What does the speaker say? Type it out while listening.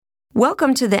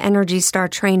Welcome to the Energy Star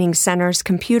Training Center's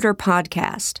Computer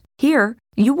Podcast. Here,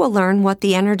 you will learn what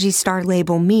the Energy Star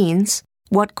label means,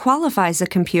 what qualifies a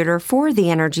computer for the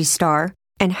Energy Star,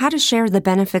 and how to share the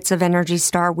benefits of Energy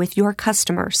Star with your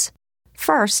customers.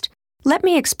 First, let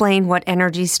me explain what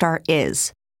Energy Star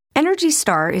is. Energy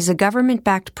Star is a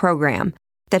government-backed program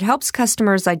that helps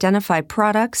customers identify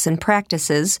products and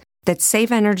practices that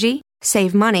save energy,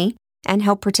 save money, and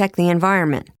help protect the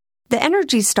environment. The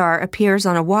Energy Star appears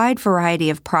on a wide variety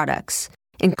of products,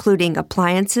 including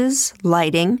appliances,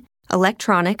 lighting,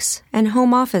 electronics, and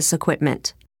home office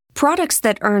equipment. Products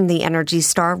that earn the Energy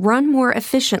Star run more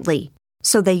efficiently,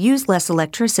 so they use less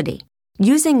electricity.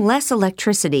 Using less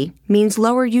electricity means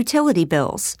lower utility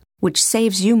bills, which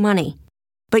saves you money.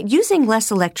 But using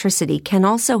less electricity can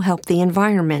also help the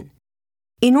environment.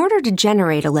 In order to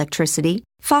generate electricity,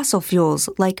 fossil fuels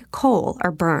like coal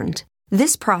are burned.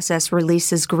 This process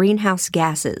releases greenhouse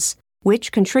gases,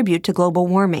 which contribute to global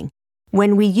warming.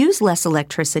 When we use less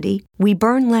electricity, we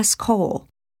burn less coal,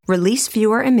 release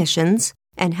fewer emissions,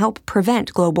 and help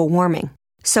prevent global warming.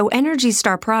 So Energy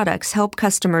Star products help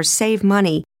customers save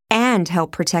money and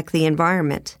help protect the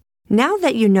environment. Now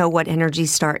that you know what Energy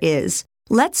Star is,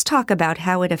 let's talk about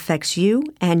how it affects you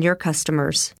and your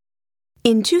customers.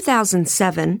 In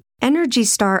 2007, Energy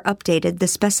Star updated the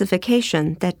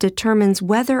specification that determines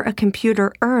whether a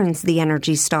computer earns the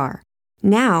Energy Star.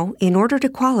 Now, in order to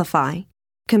qualify,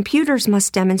 computers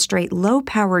must demonstrate low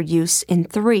power use in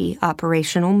 3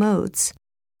 operational modes: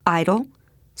 idle,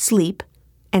 sleep,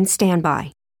 and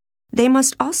standby. They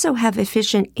must also have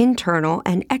efficient internal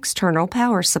and external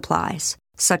power supplies,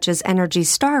 such as Energy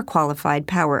Star qualified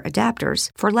power adapters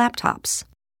for laptops.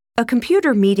 A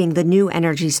computer meeting the new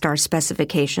Energy Star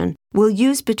specification will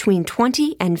use between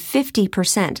 20 and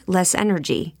 50% less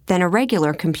energy than a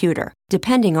regular computer,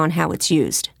 depending on how it's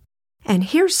used. And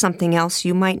here's something else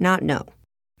you might not know.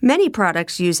 Many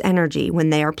products use energy when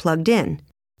they are plugged in,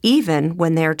 even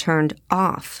when they are turned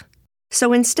off.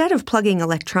 So instead of plugging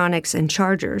electronics and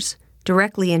chargers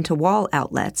directly into wall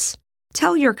outlets,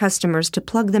 tell your customers to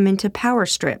plug them into power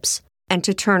strips and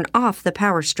to turn off the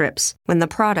power strips when the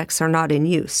products are not in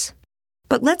use.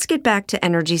 But let's get back to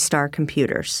Energy Star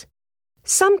computers.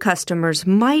 Some customers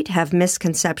might have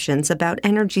misconceptions about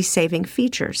energy-saving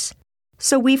features.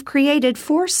 So we've created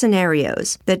 4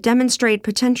 scenarios that demonstrate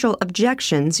potential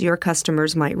objections your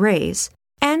customers might raise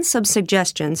and some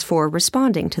suggestions for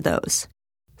responding to those.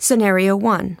 Scenario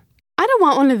 1. I don't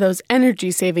want one of those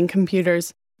energy-saving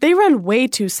computers. They run way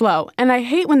too slow, and I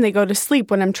hate when they go to sleep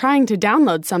when I'm trying to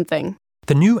download something.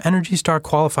 The new Energy Star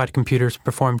qualified computers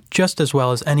perform just as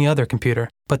well as any other computer,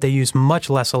 but they use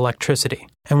much less electricity.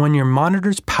 And when your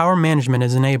monitor's power management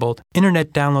is enabled,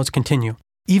 internet downloads continue,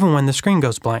 even when the screen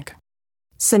goes blank.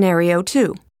 Scenario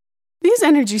 2. These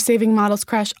energy-saving models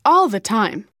crash all the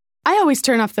time. I always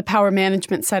turn off the power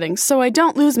management settings so I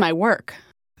don't lose my work.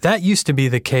 That used to be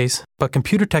the case, but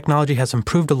computer technology has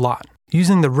improved a lot.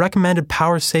 Using the recommended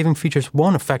power-saving features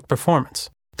won't affect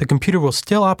performance. The computer will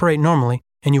still operate normally,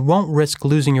 and you won't risk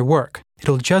losing your work.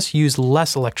 It'll just use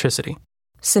less electricity.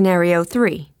 Scenario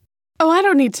 3. Oh, I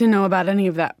don't need to know about any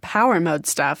of that power mode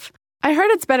stuff. I heard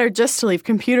it's better just to leave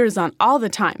computers on all the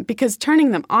time because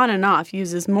turning them on and off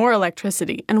uses more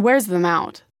electricity and wears them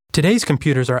out. Today's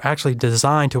computers are actually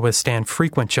designed to withstand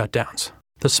frequent shutdowns.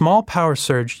 The small power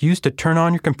surge used to turn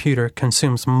on your computer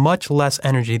consumes much less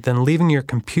energy than leaving your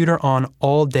computer on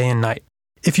all day and night.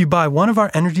 If you buy one of our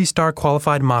Energy Star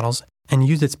qualified models and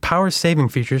use its power-saving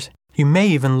features, you may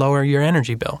even lower your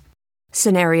energy bill.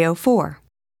 Scenario 4.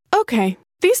 Okay,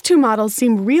 these 2 models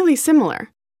seem really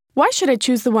similar. Why should I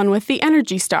choose the one with the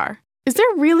Energy Star? Is there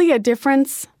really a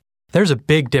difference? There's a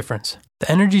big difference.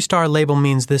 The Energy Star label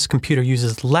means this computer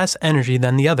uses less energy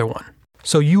than the other one.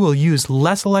 So you will use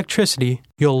less electricity,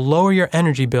 you'll lower your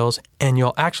energy bills, and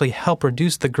you'll actually help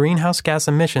reduce the greenhouse gas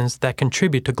emissions that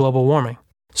contribute to global warming.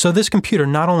 So this computer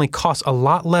not only costs a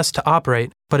lot less to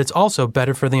operate, but it's also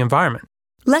better for the environment.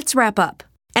 Let's wrap up.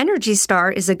 Energy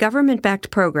Star is a government-backed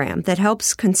program that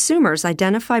helps consumers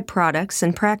identify products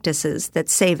and practices that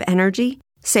save energy,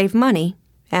 save money,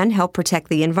 and help protect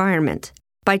the environment.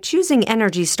 By choosing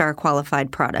Energy Star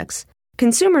qualified products,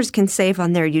 consumers can save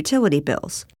on their utility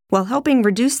bills, while helping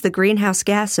reduce the greenhouse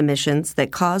gas emissions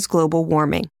that cause global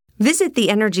warming. Visit the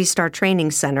Energy Star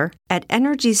Training Center at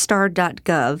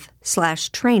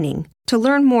energystar.gov/training to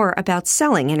learn more about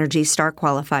selling Energy Star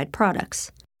qualified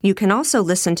products. You can also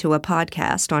listen to a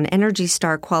podcast on Energy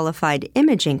Star qualified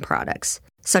imaging products,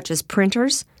 such as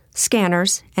printers,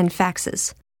 scanners, and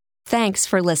faxes. Thanks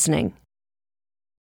for listening.